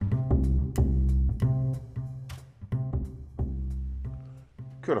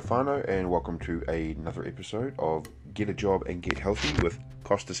Kia ora whānau, and welcome to another episode of Get a Job and Get Healthy with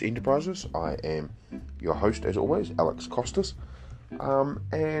Costas Enterprises. I am your host, as always, Alex Costas.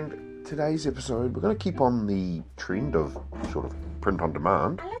 And today's episode, we're going to keep on the trend of sort of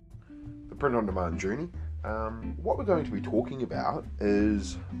print-on-demand, the print-on-demand journey. What we're going to be talking about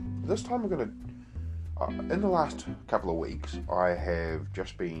is, this time we're going to, in the last couple of weeks, I have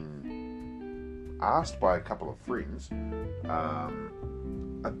just been asked by a couple of friends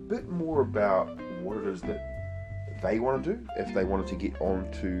a bit more about what it is that they want to do, if they wanted to get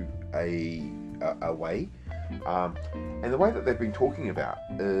onto a way. And the way that they've been talking about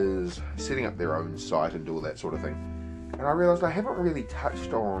is setting up their own site and do all that sort of thing. And I realised I haven't really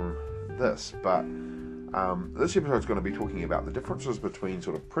touched on this, but this episode is going to be talking about the differences between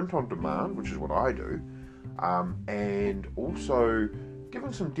sort of print on demand, which is what I do, and also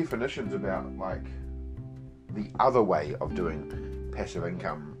giving some definitions about like the other way of doing passive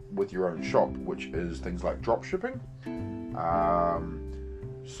income with your own shop, which is things like drop shipping.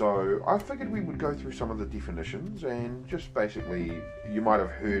 So I figured we would go through some of the definitions and just basically, you might have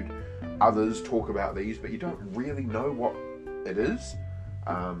heard others talk about these, but you don't really know what it is.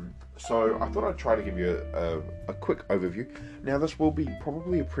 So I thought I'd try to give you a quick overview. Now, this will be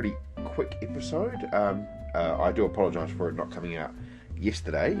probably a pretty quick episode. I do apologise for it not coming out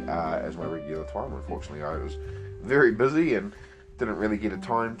yesterday as my regular time. Unfortunately, I was very busy and didn't really get a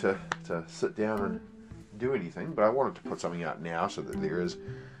time to sit down and do anything, but I wanted to put something out now so that there is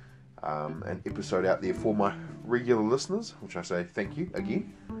an episode out there for my regular listeners, which I say thank you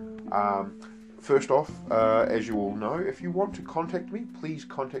again. First off, as you all know, if you want to contact me, please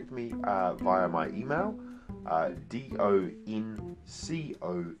contact me via my email,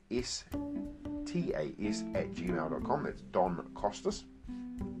 doncostas@gmail.com. That's Don Costas.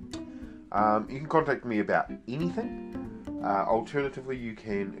 You can contact me about anything. Alternatively, you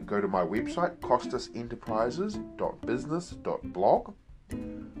can go to my website, costasenterprises.business.blog,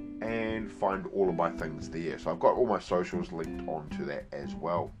 and find all of my things there. So I've got all my socials linked onto that as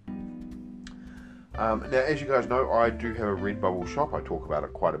well. Now, as you guys know, I do have a Redbubble shop. I talk about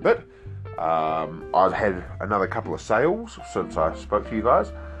it quite a bit. I've had another couple of sales since I spoke to you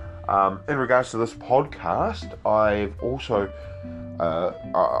guys. In regards to this podcast, I've also,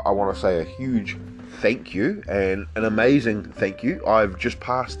 I want to say a huge thank you, and an amazing thank you. I've just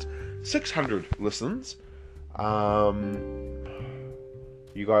passed 600 listens. You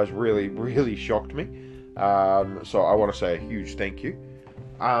guys really, really shocked me. So I want to say a huge thank you.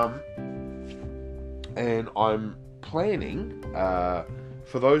 And I'm planning,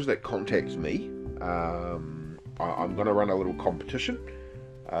 for those that contact me, I'm going to run a little competition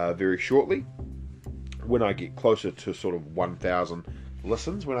very shortly when I get closer to sort of 1,000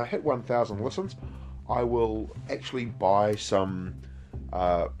 listens. When I hit 1,000 listens, I will actually buy some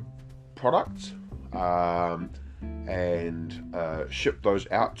products and ship those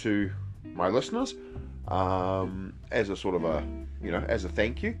out to my listeners as a sort of a, as a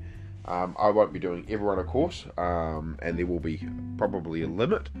thank you. I won't be doing everyone, of course, and there will be probably a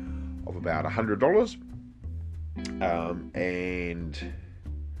limit of about $100. And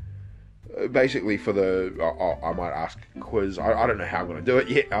basically for the, I might ask a quiz. I don't know how I'm going to do it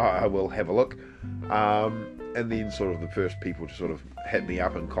yet. I will have a look. And then sort of the first people to sort of hit me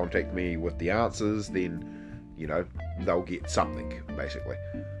up and contact me with the answers, then, they'll get something, basically.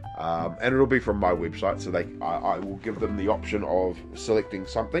 And it'll be from my website, so I will give them the option of selecting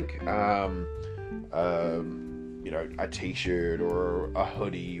something, a t-shirt or a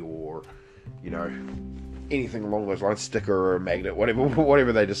hoodie or, anything along those lines, sticker or a magnet,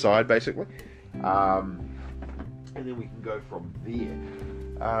 whatever they decide, basically. And then we can go from there.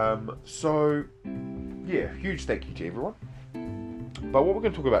 So, yeah, huge thank you to everyone. But what we're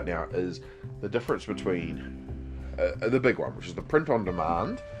going to talk about now is the difference between the big one, which is the print on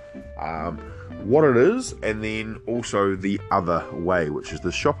demand, what it is, and then also the other way, which is the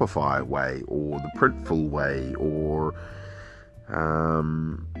Shopify way, or the Printful way, or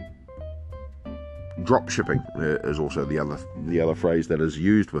drop shipping is also the other phrase that is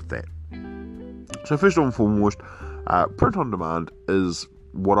used with that. So first and foremost, print on demand is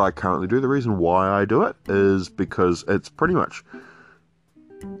what I currently do. The reason why I do it is because it's pretty much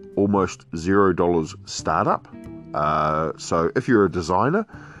almost $0 startup. So if you're a designer,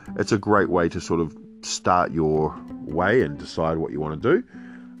 it's a great way to sort of start your way and decide what you want to do,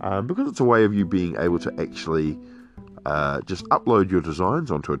 because it's a way of you being able to actually just upload your designs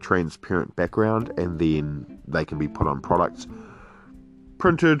onto a transparent background, and then they can be put on products,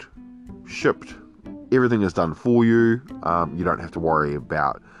 printed, shipped. Everything is done for you. You don't have to worry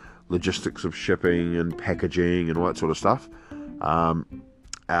about logistics of shipping and packaging and all that sort of stuff.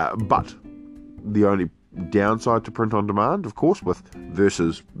 But the only downside to print on demand, of course,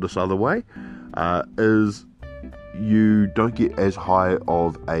 versus this other way, is you don't get as high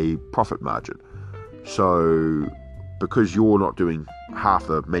of a profit margin. So because you're not doing half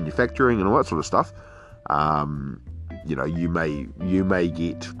the manufacturing and all that sort of stuff, you may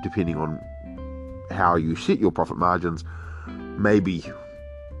get, depending on how you set your profit margins, maybe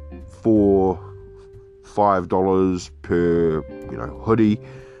 $4-5 per hoodie,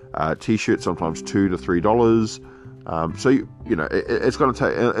 t-shirt, sometimes $2 to $3. So it's going to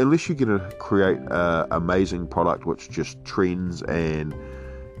take, unless you're going to create an amazing product which just trends and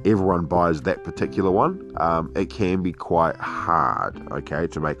everyone buys that particular one, it can be quite hard,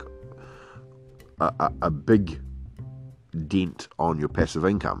 to make a big dent on your passive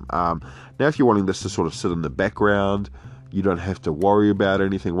income. Now, if you're wanting this to sort of sit in the background, you don't have to worry about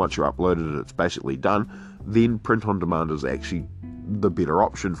anything. Once you're uploaded it, it's basically done. Then print on demand is actually the better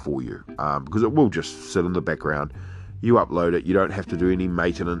option for you, because it will just sit in the background. You upload it, you don't have to do any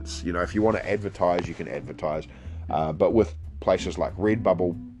maintenance. If you want to advertise, you can advertise, but with places like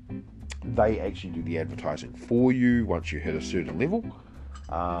Redbubble, they actually do the advertising for you once you hit a certain level.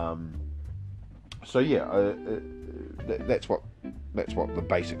 That's what the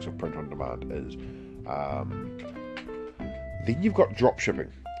basics of print on demand is. Then you've got drop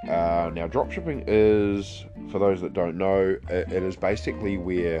shipping. Now, drop shipping is, for those that don't know, it is basically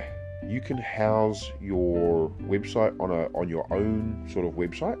where you can house your website on your own sort of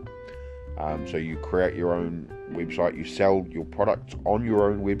website. So you create your own website, you sell your products on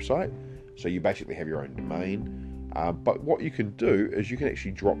your own website. So you basically have your own domain. But what you can do is you can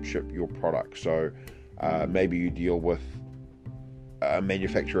actually drop ship your product. So maybe you deal with a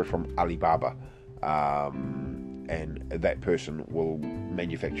manufacturer from Alibaba, and that person will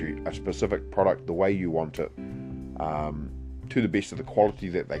manufacture a specific product the way you want it, to the best of the quality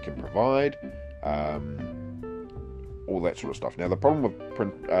that they can provide, all that sort of stuff. Now, the problem with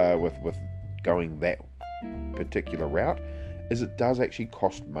print, with going that particular route is it does actually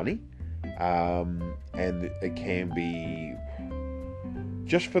cost money, and it can be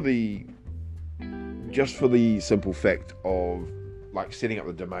just for the simple fact of, like, setting up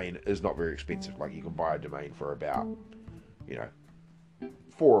the domain is not very expensive. Like, you can buy a domain for about $4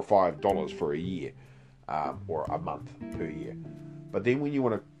 or $5 for a year, or a month per year. But then when you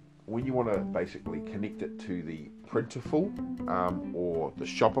want to basically connect it to the Printful, or the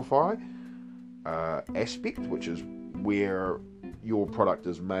Shopify aspect, which is where your product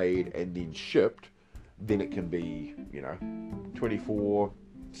is made and then shipped, then it can be $24,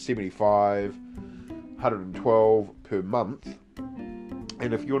 $75, $112 per month.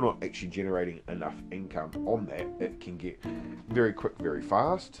 And if you're not actually generating enough income on that, it can get very quick, very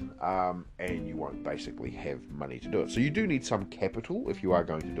fast, and you won't basically have money to do it. So you do need some capital if you are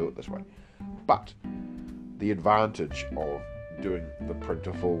going to do it this way. But the advantage of doing the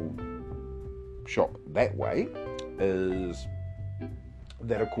Printful shop that way is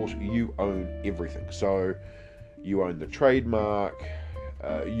that, of course, you own everything. So you own the trademark,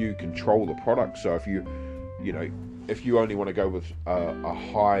 you control the product. So if you only want to go with a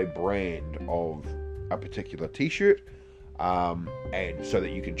high brand of a particular t-shirt, and so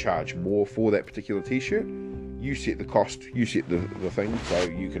that you can charge more for that particular t-shirt, you set the cost, you set the thing, so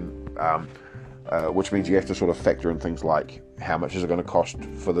you can, which means you have to sort of factor in things like how much is it going to cost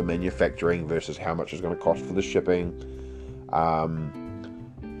for the manufacturing versus how much is going to cost for the shipping.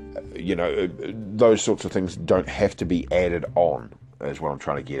 Those sorts of things don't have to be added on, is what I'm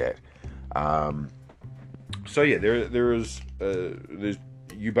trying to get at. So yeah, there's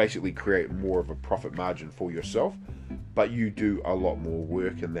you basically create more of a profit margin for yourself, but you do a lot more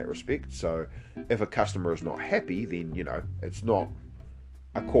work in that respect. So if a customer is not happy, then it's not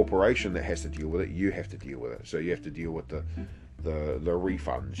a corporation that has to deal with it. You have to deal with it. So you have to deal with the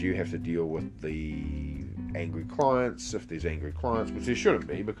refunds. You have to deal with the angry clients, if there's angry clients, which there shouldn't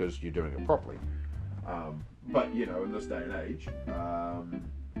be because you're doing it properly. But in this day and age,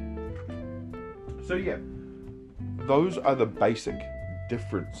 so yeah. Those are the basic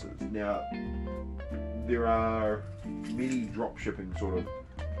differences. Now, there are many drop shipping sort of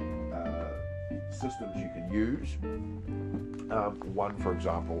systems you can use. One, for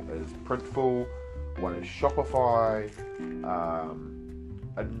example, is Printful. One is Shopify.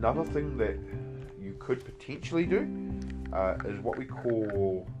 Another thing that you could potentially do is what we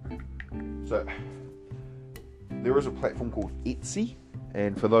call... So, there is a platform called Etsy,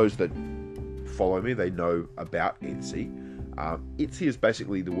 and for those that follow me, they know about Etsy. Etsy is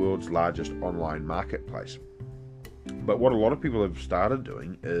basically the world's largest online marketplace. But what a lot of people have started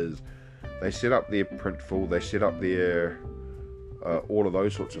doing is they set up their Printful, they set up their all of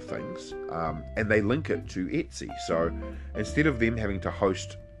those sorts of things, and they link it to Etsy. So instead of them having to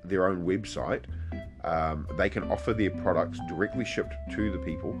host their own website, they can offer their products directly shipped to the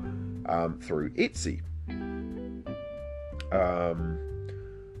people through Etsy.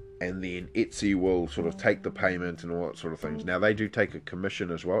 And then Etsy will sort of take the payment and all that sort of things. Now, they do take a commission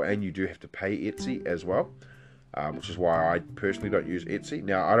as well, and you do have to pay Etsy as well, which is why I personally don't use Etsy.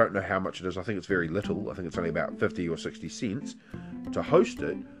 Now, I don't know how much it is. I think it's very little. I think it's only about 50 or 60 cents to host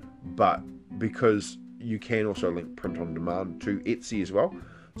it, but because you can also link print on demand to Etsy as well.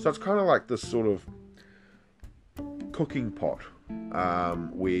 So it's kind of like this sort of cooking pot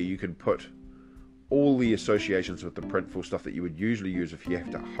where you can put all the associations with the Printful stuff that you would usually use if you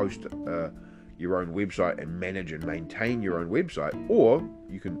have to host your own website and manage and maintain your own website, or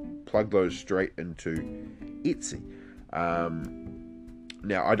you can plug those straight into Etsy.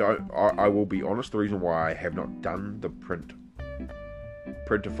 Now, I will be honest, the reason why I have not done the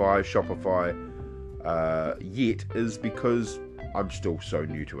Printify, Shopify yet is because I'm still so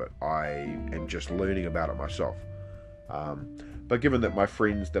new to it. I am just learning about it myself. But given that my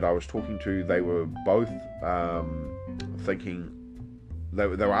friends that I was talking to, they were both thinking, they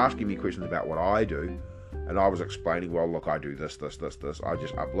were asking me questions about what I do, and I was explaining, well, look, I do this. I just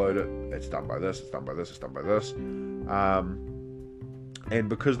upload it. It's done by this. It's done by this. It's done by this. And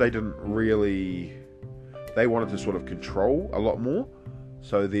because they wanted to sort of control a lot more,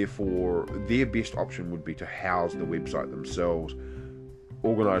 so therefore their best option would be to house the website themselves,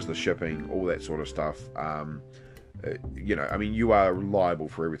 organize the shipping, all that sort of stuff. You are liable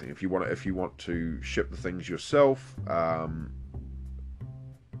for everything. If you want to ship the things yourself,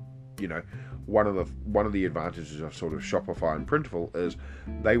 one of the advantages of sort of Shopify and Printful is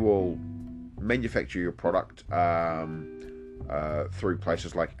they will manufacture your product through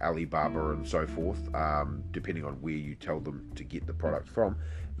places like Alibaba and so forth, depending on where you tell them to get the product from.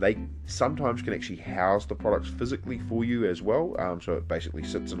 They sometimes can actually house the products physically for you as well, so it basically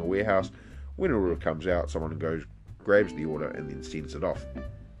sits in a warehouse. When an order comes out, someone grabs the order and then sends it off.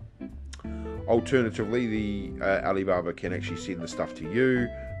 Alternatively, the Alibaba can actually send the stuff to you.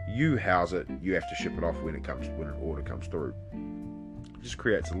 You house it. You have to ship it off when an order comes through. It just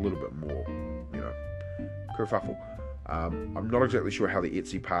creates a little bit more, kerfuffle. I'm not exactly sure how the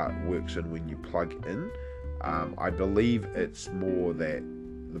Etsy part works and when you plug in. I believe it's more that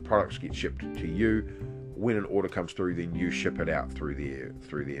the products get shipped to you. When an order comes through, then you ship it out through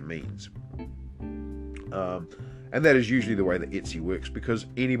their means. And that is usually the way that Etsy works, because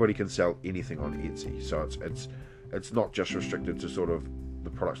anybody can sell anything on Etsy. So it's not just restricted to sort of the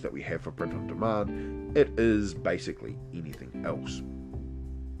products that we have for print on demand. It is basically anything else.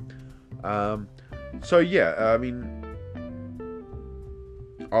 I'm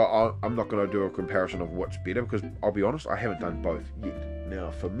not going to do a comparison of what's better, because I'll be honest, I haven't done both yet.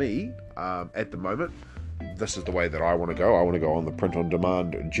 Now, for me, at the moment, this is the way that I want to go. I want to go on the print on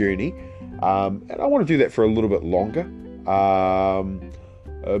demand journey. And I want to do that for a little bit longer.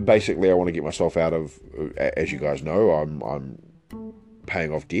 Basically, I want to get myself out of, as you guys know, I'm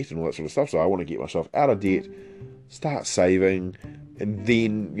paying off debt and all that sort of stuff. So I want to get myself out of debt, start saving, and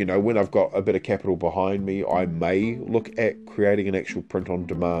then, when I've got a bit of capital behind me, I may look at creating an actual print on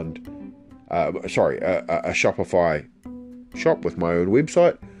demand, a Shopify shop with my own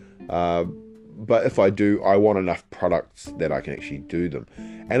website. But if I do, I want enough products that I can actually do them.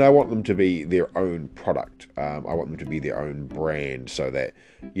 And I want them to be their own product. I want them to be their own brand, so that,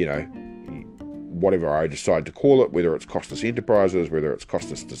 whatever I decide to call it, whether it's Costas Enterprises, whether it's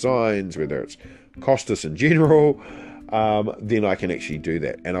Costas Designs, whether it's Costas in general, then I can actually do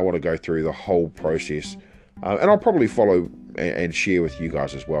that. And I want to go through the whole process. And I'll probably follow and share with you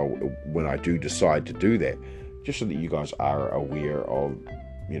guys as well when I do decide to do that, just so that you guys are aware of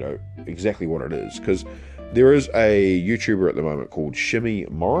exactly what it is. Because there is a YouTuber at the moment called Shimmy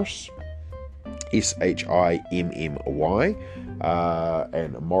Morris, Shimmy, and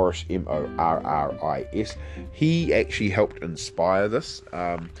Morris, Morris. He actually helped inspire this.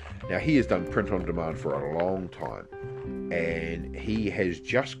 Now, he has done print on demand for a long time, and he has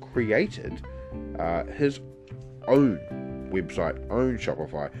just created his own website, own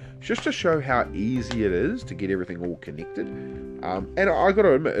Shopify, just to show how easy it is to get everything all connected. And I got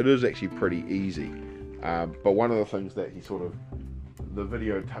to admit, it is actually pretty easy. But one of the things that the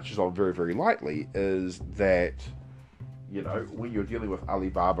video touches on very, very lightly is that, when you're dealing with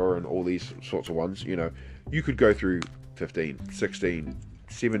Alibaba and all these sorts of ones, you could go through 15, 16,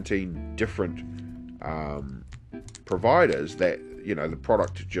 17 different providers that, the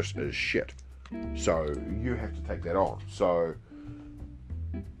product just is shit. So you have to take that on. So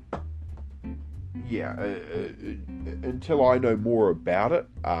until I know more about it,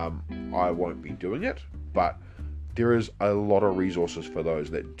 I won't be doing it. But there is a lot of resources for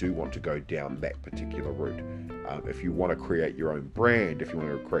those that do want to go down that particular route. If you want to create your own brand, if you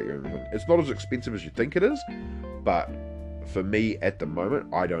want to create your own thing, it's not as expensive as you think it is. But for me, at the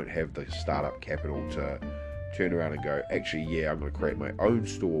moment, I don't have the startup capital to turn around and go, actually, I'm going to create my own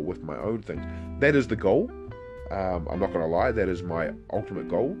store with my own things. That is the goal. I'm not going to lie, that is my ultimate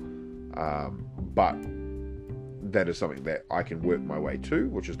goal. But that is something that I can work my way to,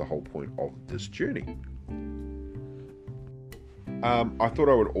 which is the whole point of this journey. I thought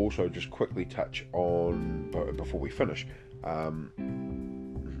I would also just quickly touch on, before we finish,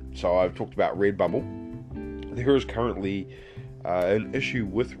 so I've talked about Redbubble. There is currently an issue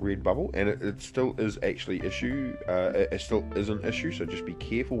with Redbubble, and it still is actually it still is an issue, so just be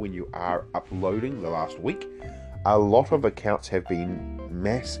careful when you are uploading. The last week, a lot of accounts have been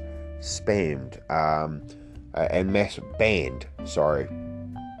mass spammed and mass banned. Sorry.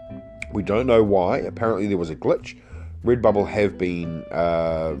 We don't know why. Apparently there was a glitch. Redbubble have been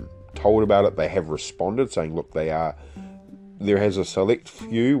told about it. They have responded saying, look, there has a select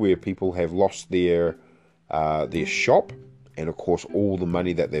few where people have lost their shop, and of course all the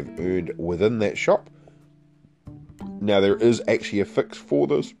money that they've earned within that shop. Now there is actually a fix for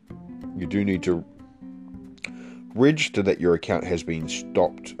this. You do need to register that your account has been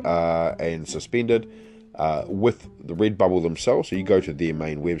stopped and suspended with the Redbubble themselves. So you go to their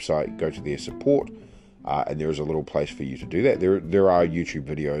main website, go to their support, and there is a little place for you to do that. There are YouTube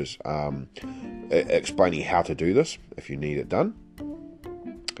videos explaining how to do this if you need it done.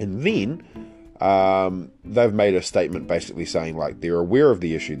 And then they've made a statement basically saying, like, they're aware of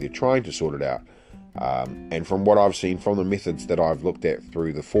the issue, they're trying to sort it out. And from what I've seen from the methods that I've looked at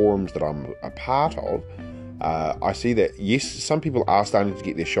through the forums that I'm a part of, I see that, yes, some people are starting to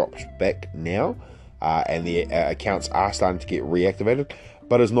get their shops back now, and their accounts are starting to get reactivated.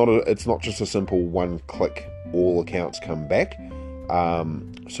 But it's not just a simple one click, all accounts come back.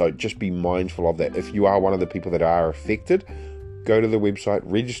 So just be mindful of that. If you are one of the people that are affected, go to the website,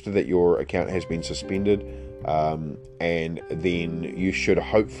 register that your account has been suspended, and then you should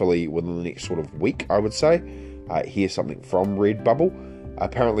hopefully, within the next sort of week, I would say, hear something from Redbubble.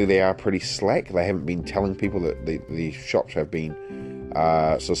 Apparently they are pretty slack. They haven't been telling people that the shops have been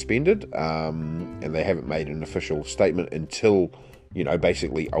suspended, and they haven't made an official statement until,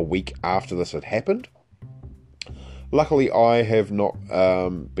 basically a week after this had happened. Luckily, I have not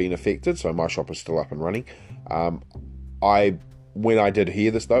been affected, so my shop is still up and running. When I did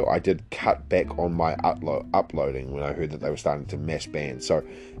hear this, though, I did cut back on my uploading when I heard that they were starting to mass ban. So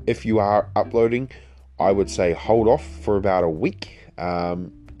if you are uploading, I would say hold off for about a week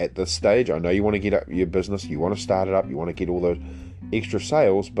at this stage. I know you want to get up your business, you want to start it up, you want to get all those extra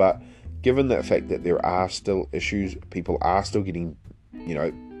sales, but given the fact that there are still issues, people are still getting,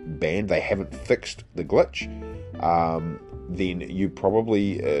 banned, they haven't fixed the glitch, then you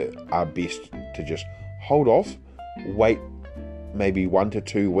probably are best to just hold off, wait maybe 1 to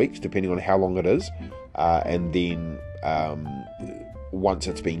 2 weeks, depending on how long it is, and then once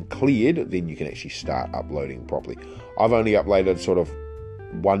it's been cleared, then you can actually start uploading properly. I've only uploaded sort of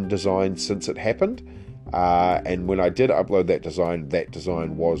one design since it happened, and when I did upload that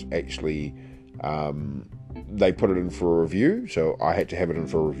design was actually they put it in for a review, so I had to have it in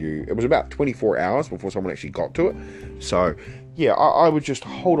for a review. It was about 24 hours before someone actually got to it. So yeah, I would just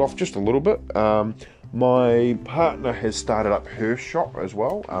hold off just a little bit. My partner has started up her shop as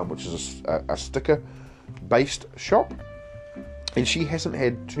well, which is a sticker based shop, and she hasn't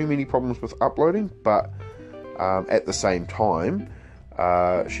had too many problems with uploading, but at the same time,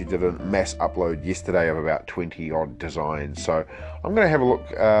 she did a mass upload yesterday of about 20 odd designs. So I'm going to have a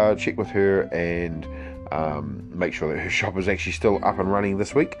look, check with her, and make sure that her shop is actually still up and running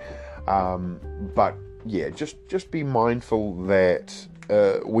this week. But yeah, just be mindful that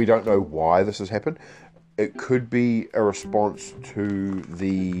we don't know why this has happened. It could be a response to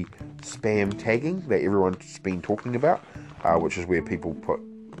the spam tagging that everyone's been talking about, which is where people put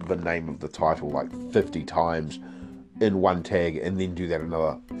the name of the title like 50 times in one tag and then do that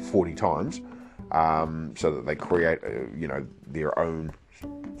another 40 times, so that they create their own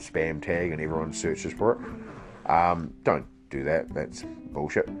spam tag and everyone searches for it. Don't do that, that's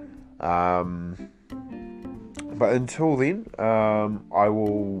bullshit. But until then, I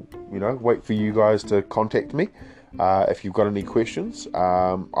will wait for you guys to contact me if you've got any questions.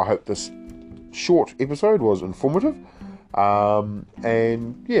 I hope this short episode was informative,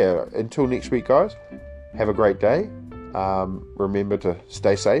 and yeah, until next week, guys, have a great day. Remember to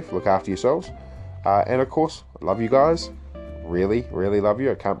stay safe, look after yourselves, and of course, love you guys. really, really love you.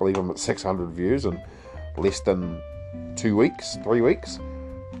 I can't believe I'm at 600 views in less than 3 weeks.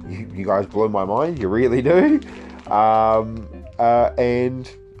 You guys blow my mind. You really do. And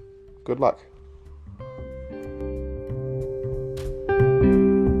good luck.